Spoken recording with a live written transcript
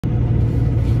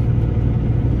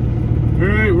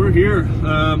we're here.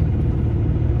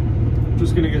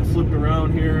 Just gonna get flipped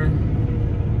around here.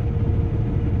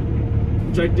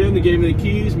 Checked in, they gave me the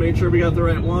keys, made sure we got the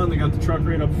right one. They got the truck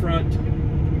right up front.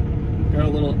 Got a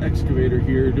little excavator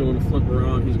here doing a flip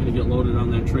around. He's gonna get loaded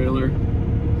on that trailer.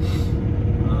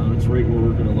 It's right where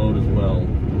we're gonna load as well.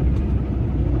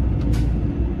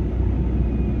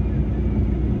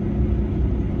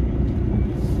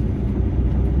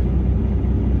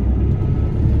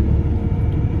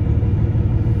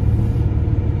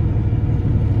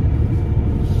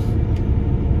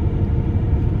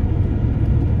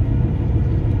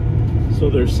 So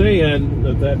they're saying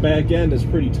that that back end is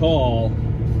pretty tall.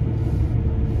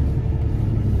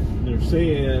 They're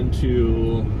saying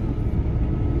to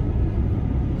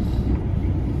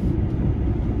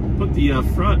put the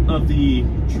front of the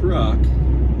truck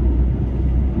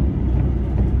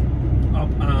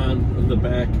up on the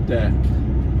back deck.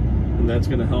 And that's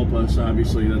going to help us,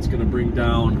 obviously. That's going to bring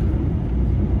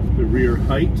down the rear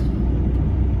height.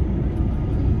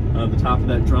 The top of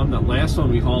that drum. That last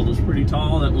one we hauled was pretty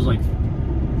tall. That was like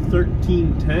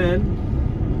 1310.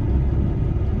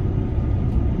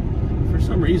 For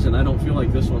some reason, I don't feel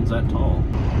like this one's that tall.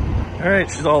 All right,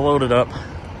 she's all loaded up.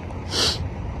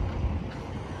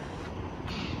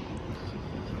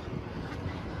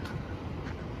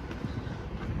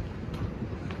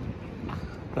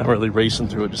 Not really racing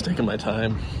through it, just taking my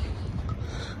time.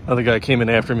 Another guy came in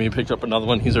after me, picked up another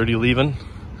one. He's already leaving.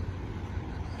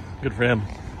 Good for him.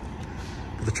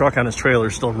 But the truck on his trailer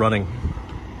is still running.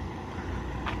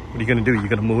 What are you gonna do? You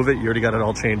gonna move it? You already got it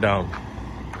all chained down.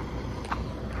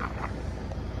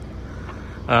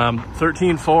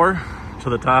 13.4 to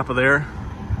the top of there.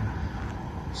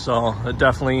 So it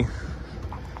definitely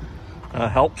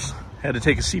helps. Had to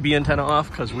take a CB antenna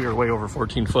off because we were way over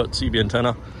 14 foot CB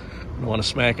antenna. Don't want to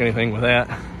smack anything with that.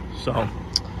 So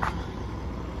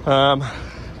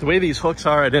the way these hooks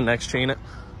are, I didn't X-chain it.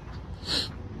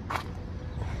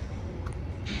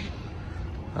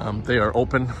 They are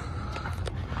open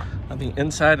on the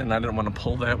inside, and I didn't want to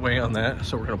pull that way on that,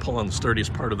 so we're going to pull on the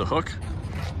sturdiest part of the hook.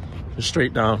 Just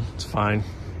straight down, it's fine.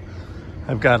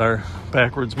 I've got our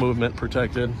backwards movement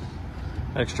protected.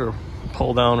 Extra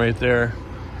pull down right there.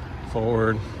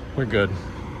 Forward, we're good.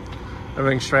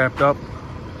 Everything's strapped up.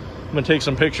 I'm going to take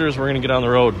some pictures, we're going to get on the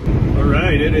road. All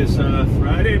right, it is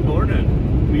Friday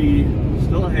morning. We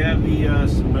still have the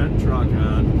cement truck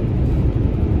on.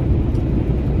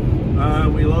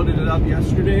 We loaded it up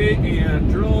yesterday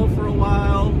and drove for a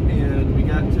while, and we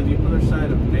got to the other side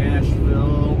of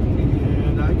Nashville,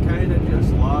 and I kind of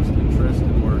just lost interest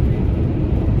in working,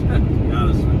 to be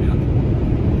honest with you.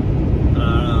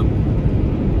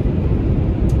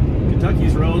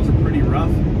 Kentucky's roads are pretty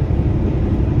rough,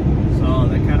 so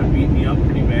that kind of beat me up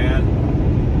pretty bad.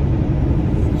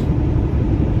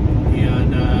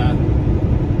 And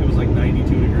it was like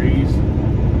 92 degrees,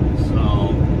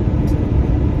 so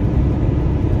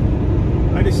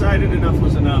I decided enough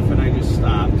was enough, and I just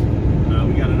stopped.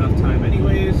 We got enough time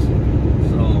anyways,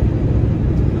 so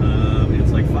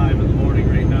it's like 5 in the morning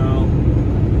right now.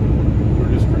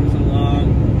 We're just cruising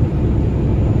along.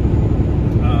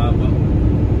 But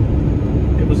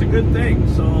it was a good thing.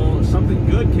 So something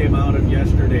good came out of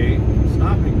yesterday,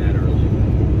 stopping that early.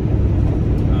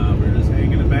 We're just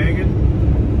hanging and banging,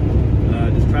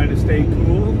 just trying to stay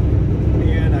cool,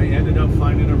 and I ended up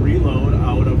finding a reload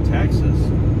out of Texas.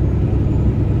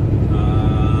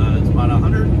 About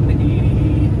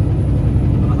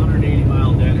 180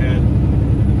 mile deadhead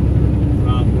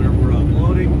from where we're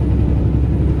unloading,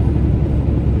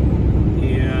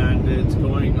 and it's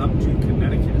going up to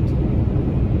Connecticut.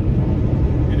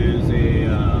 It is a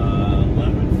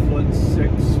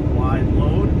 11'6" wide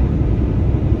load,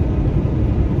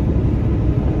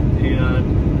 and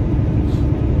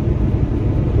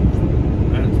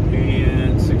that's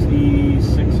paying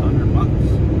 $6,600.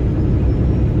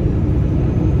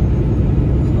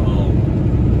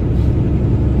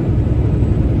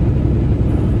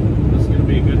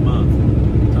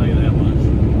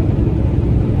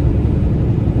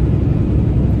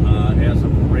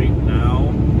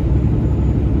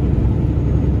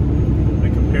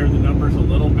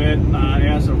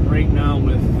 As of right now,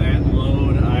 with that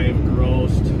load, I've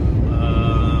grossed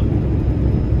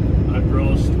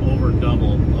over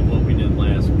double of what we did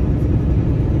last month.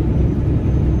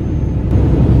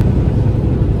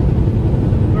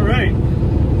 All right,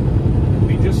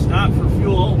 we just stopped for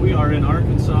fuel. We are in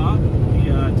Arkansas. We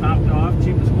topped off,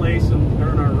 cheapest place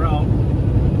during our route,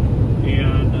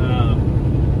 and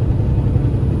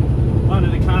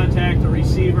wanted to contact the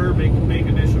receiver, make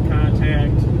initial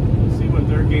contact, see what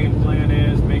their game plan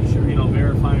is, make sure,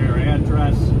 verify our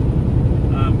address,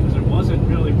 because it wasn't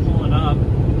really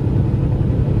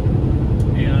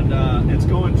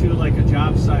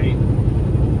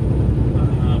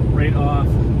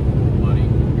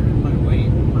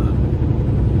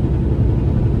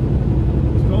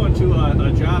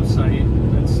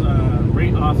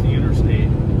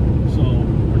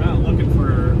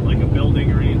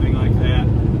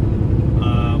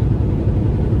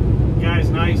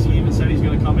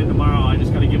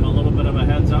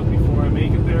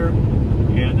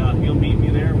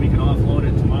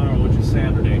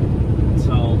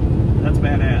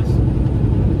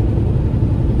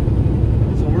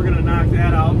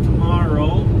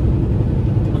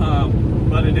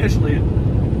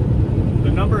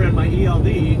the number in my ELD,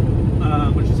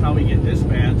 which is how we get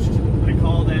dispatched, I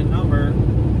call that number,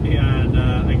 and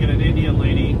I get an Indian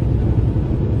lady,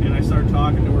 and I start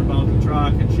talking to her about the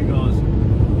truck, and she goes,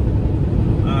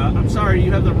 I'm sorry,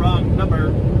 you have the wrong number,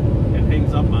 and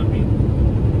hangs up on me.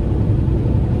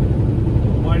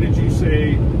 Why did you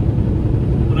say,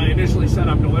 when I initially said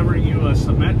I'm delivering you a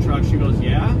cement truck, she goes,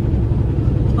 yeah?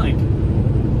 Like,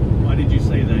 why did you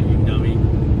say that, you dummy?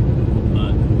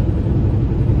 But,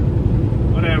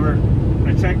 whatever.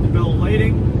 I checked the bill of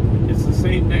lading. It's the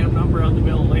same damn number on the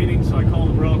bill of lading, so I called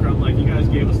the broker. I'm like, you guys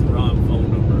gave us the wrong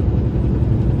phone number.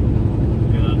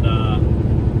 And,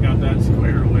 got that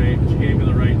squared away. She gave me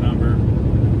the right number.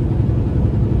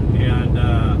 And,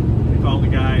 I called the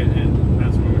guy, and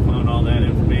that's where we found all that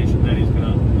information that he's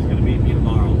gonna meet me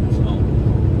tomorrow. So,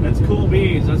 that's cool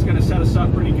beans. That's gonna set us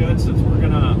up pretty good, since we're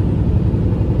gonna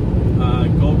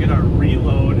go get our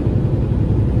reload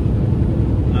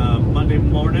Monday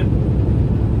morning.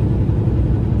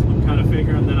 I'm kind of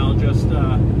figuring that I'll just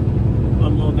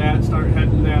unload that, start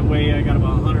heading that way. I got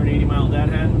about 180 mile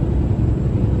deadhead,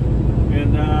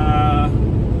 and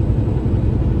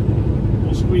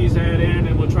we'll squeeze that in,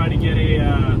 and we'll try to get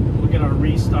we'll get our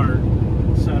restart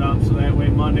set up, so that way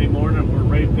Monday morning we're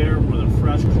right there with a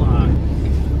fresh clock.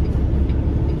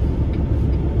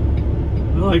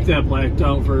 I like that blacked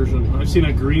out version. I've seen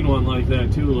a green one like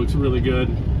that too. It looks really good.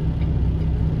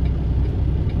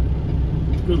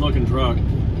 It's a good looking truck.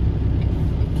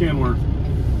 Can work.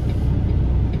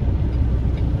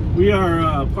 We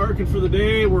are parking for the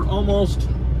day. We're almost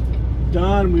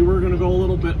done. We were going to go a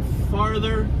little bit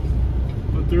farther,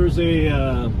 but there's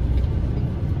a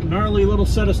gnarly little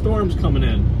set of storms coming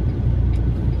in.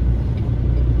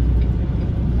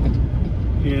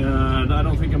 And I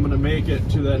don't think I'm going to make it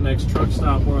to that next truck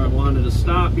stop where I wanted to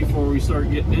stop before we start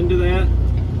getting into that.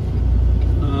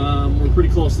 We're pretty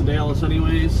close to Dallas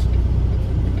anyways.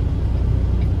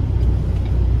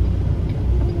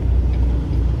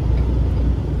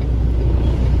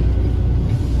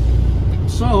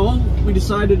 So we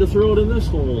decided to throw it in this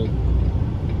hole.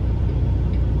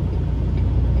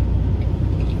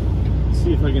 Let's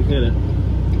see if I can hit it.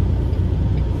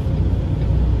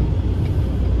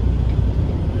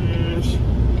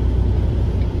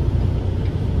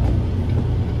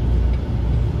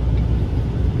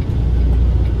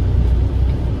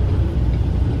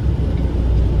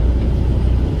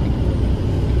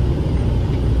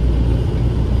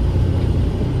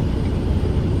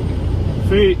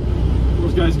 Fate,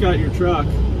 those guys got your truck.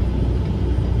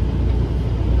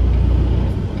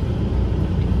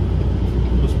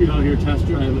 Must be out here test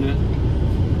driving it.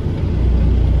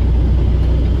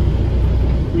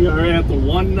 We are at the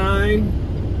 1-9.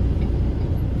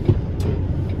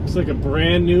 It's like a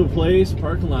brand new place.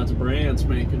 Parking lot's brand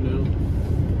spanking new.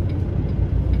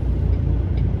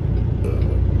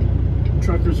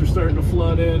 Truckers are starting to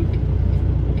flood in.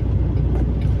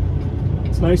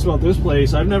 What's nice about this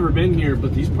place, I've never been here,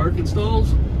 but these parking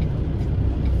stalls,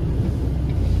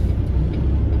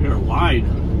 they are wide.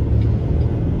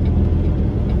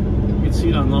 You can see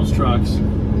it on those trucks.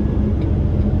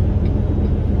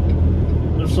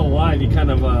 They're so wide, you kind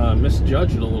of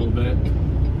misjudge it a little bit.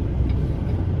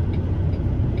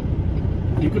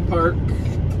 You could park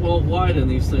 12 wide in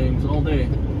these things all day.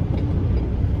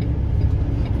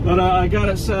 But I got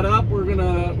it set up. We're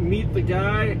gonna meet the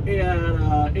guy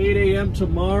at 8 a.m.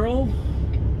 tomorrow.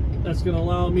 That's gonna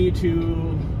allow me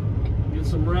to get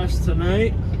some rest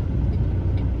tonight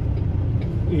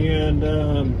and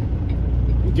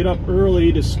get up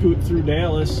early to scoot through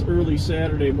Dallas early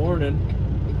Saturday morning.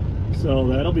 So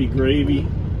that'll be gravy.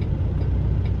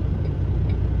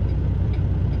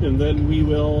 And then we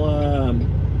will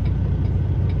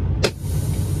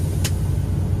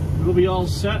we'll be all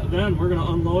set then. We're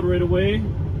gonna unload right away,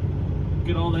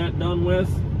 get all that done with,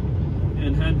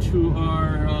 and head to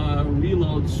our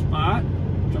reload spot,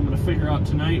 which I'm gonna figure out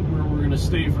tonight where we're gonna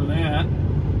stay for that,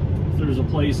 if there's a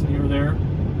place near there.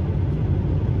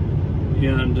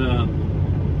 And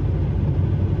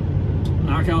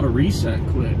knock out a reset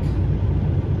quick.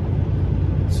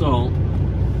 So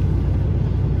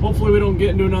hopefully we don't get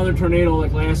into another tornado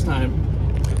like last time.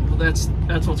 But that's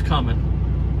what's coming.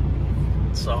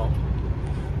 So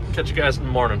catch you guys in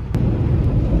the morning.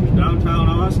 Downtown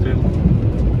Austin.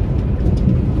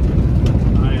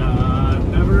 I've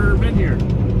never been here.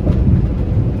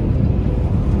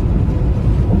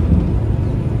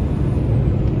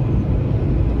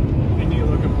 A neat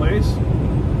looking place,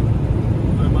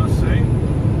 I must say.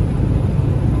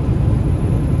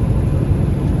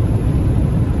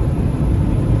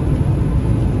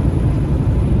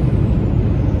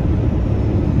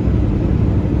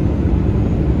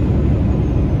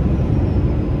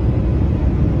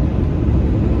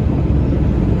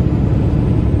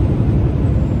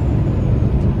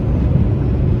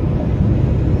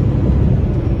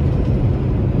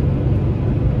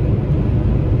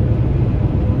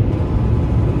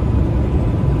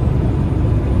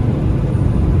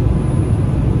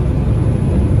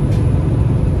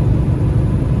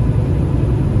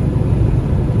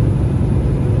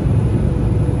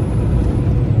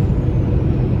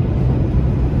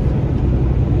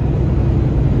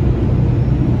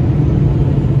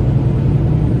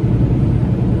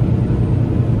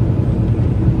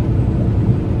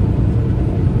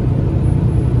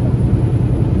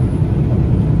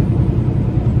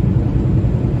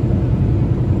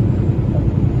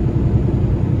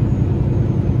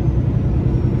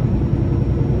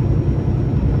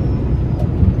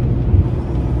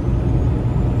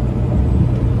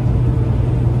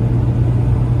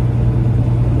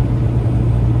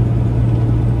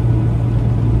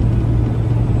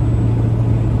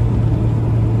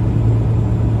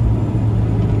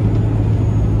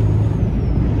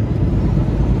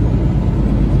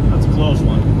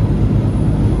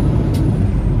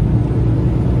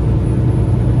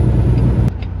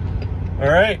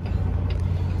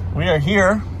 are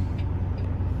here.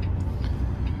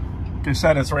 Like I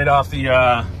said, it's right off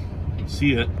the,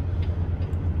 see it,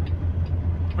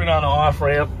 right on the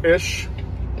off-ramp-ish.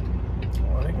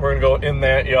 I think we're gonna go in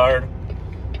that yard.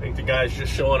 I think the guy's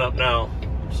just showing up now.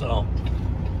 So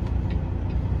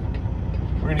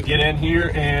we're gonna get in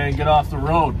here and get off the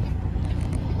road.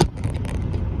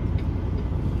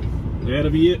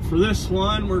 That'll be it for this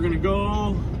one. We're gonna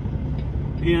go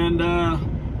and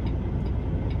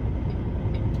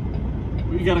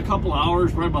we got a couple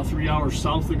hours, probably about 3 hours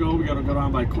south to go. We gotta go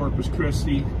down by Corpus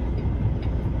Christi.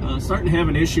 Starting to have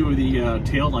an issue with the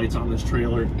tail lights on this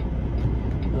trailer.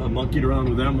 Monkeyed around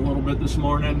with them a little bit this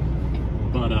morning,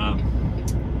 but so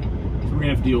we're gonna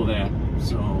have to deal with that.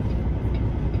 So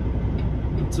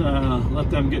let's let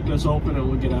them get this open and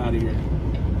we'll get out of here.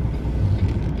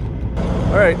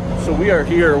 All right, so we are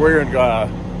here. We're in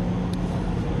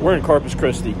Corpus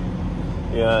Christi,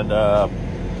 and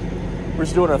we're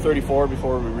just doing our 34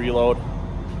 before we reload.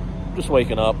 Just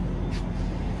waking up.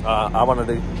 I wanted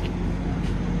to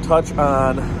touch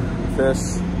on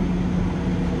this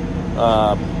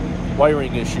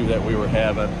wiring issue that we were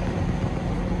having.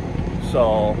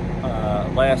 So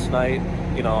last night,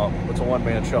 you know, it's a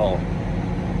one-man show.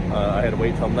 I had to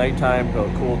wait till nighttime to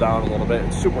cool down a little bit.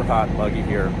 It's super hot and muggy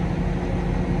here.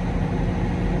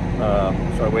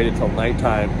 So I waited till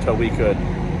nighttime till we could,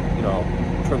 you know,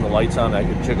 turn the lights on. I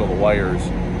could jiggle the wires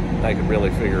and I could really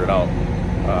figure it out.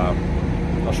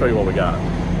 I'll show you what we got.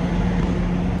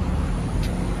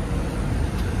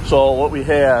 So what we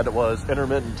had was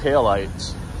intermittent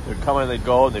taillights. They'd come and they'd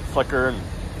go and they'd flicker and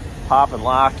pop and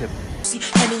lock and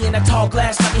Henny in a tall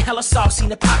glass, got me hella saucy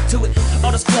to pop to it.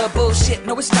 All this club bullshit,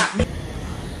 no it's not me.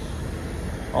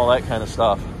 all that kind of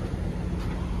stuff.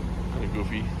 Kind of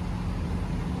goofy.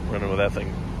 Running with that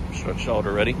thing stretched out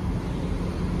already.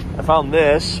 I found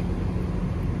this.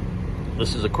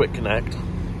 This is a quick connect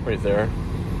right there.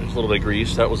 There's a little bit of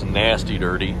grease. That was nasty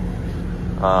dirty.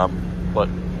 But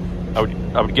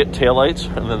I would get taillights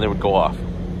and then they would go off.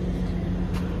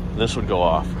 This would go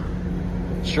off.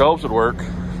 Strobes would work.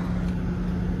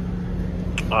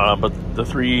 But the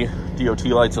 3 DOT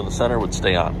lights in the center would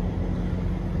stay on.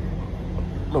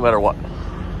 No matter what.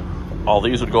 All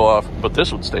these would go off, but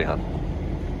this would stay on.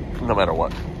 No matter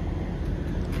what.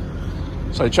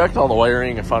 So I checked all the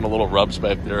wiring and found a little rubs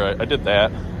back there. I did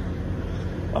that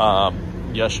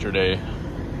yesterday.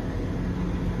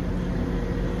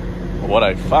 What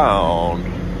I found,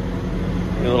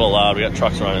 a little loud, we got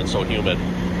trucks running, it's so humid.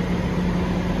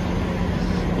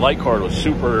 The light cord was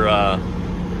super,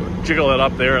 jiggle it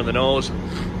up there in the nose,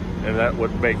 and that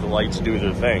would make the lights do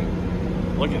their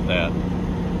thing. Look at that.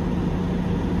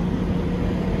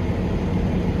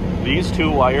 These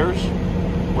 2 wires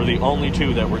were the only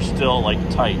 2 that were still like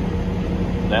tight.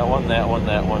 That one, that one,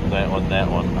 that one, that one, that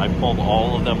one. I pulled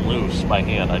all of them loose by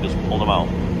hand. I just pulled them out.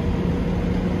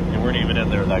 They weren't even in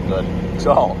there that good.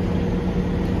 So,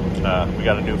 we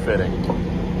got a new fitting.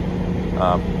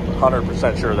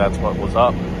 100% sure that's what was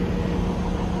up.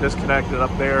 Disconnected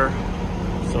up there.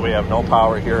 So we have no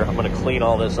power here. I'm going to clean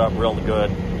all this up real good.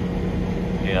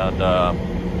 And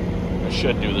it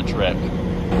should do the trick.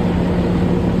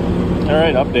 All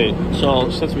right, update. So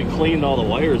since we cleaned all the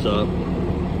wires up,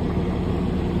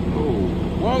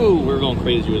 whoa, we're going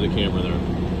crazy with the camera there.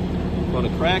 Going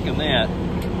to crack in that.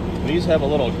 These have a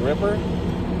little gripper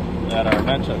that are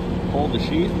meant to hold the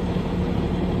sheath.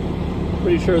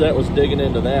 Pretty sure that was digging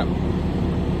into that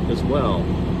as well.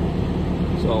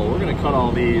 So we're going to cut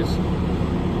all these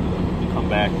and come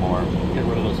back more. Get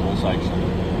rid of this whole section.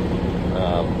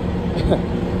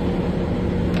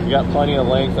 We got plenty of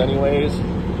length anyways.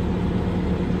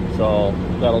 So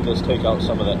that'll just take out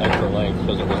some of the extra length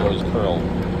because it was always curled.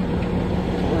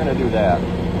 So we're going to do that.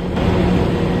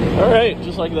 All right,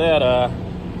 just like that,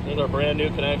 here's our brand new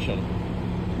connection.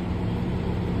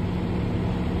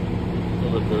 A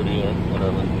little bit dirty there,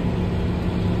 whatever.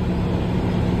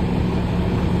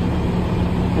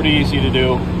 Pretty easy to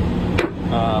do.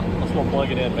 Let's go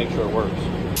plug it in, make sure it works.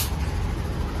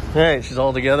 All right, she's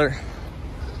all together.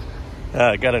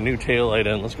 Got a new tail light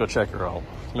in. Let's go check her out.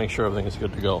 Make sure everything is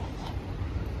good to go.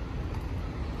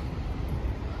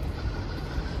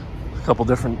 A couple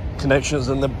different connections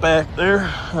in the back there.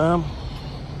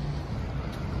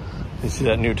 You see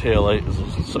that new tail light is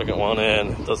the second one in.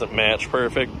 It doesn't match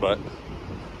perfect, but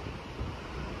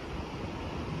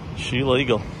she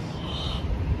legal.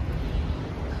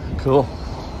 Cool.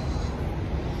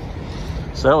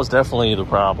 So that was definitely the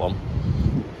problem.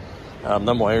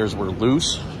 Them wires were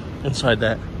loose inside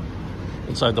the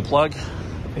plug,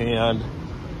 and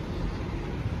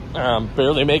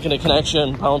barely making a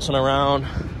connection, bouncing around.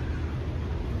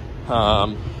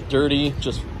 dirty,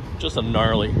 just a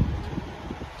gnarly.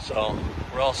 So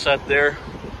we're all set there.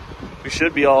 We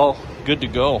should be all good to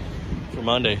go for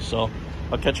Monday. So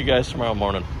I'll catch you guys tomorrow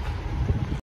morning.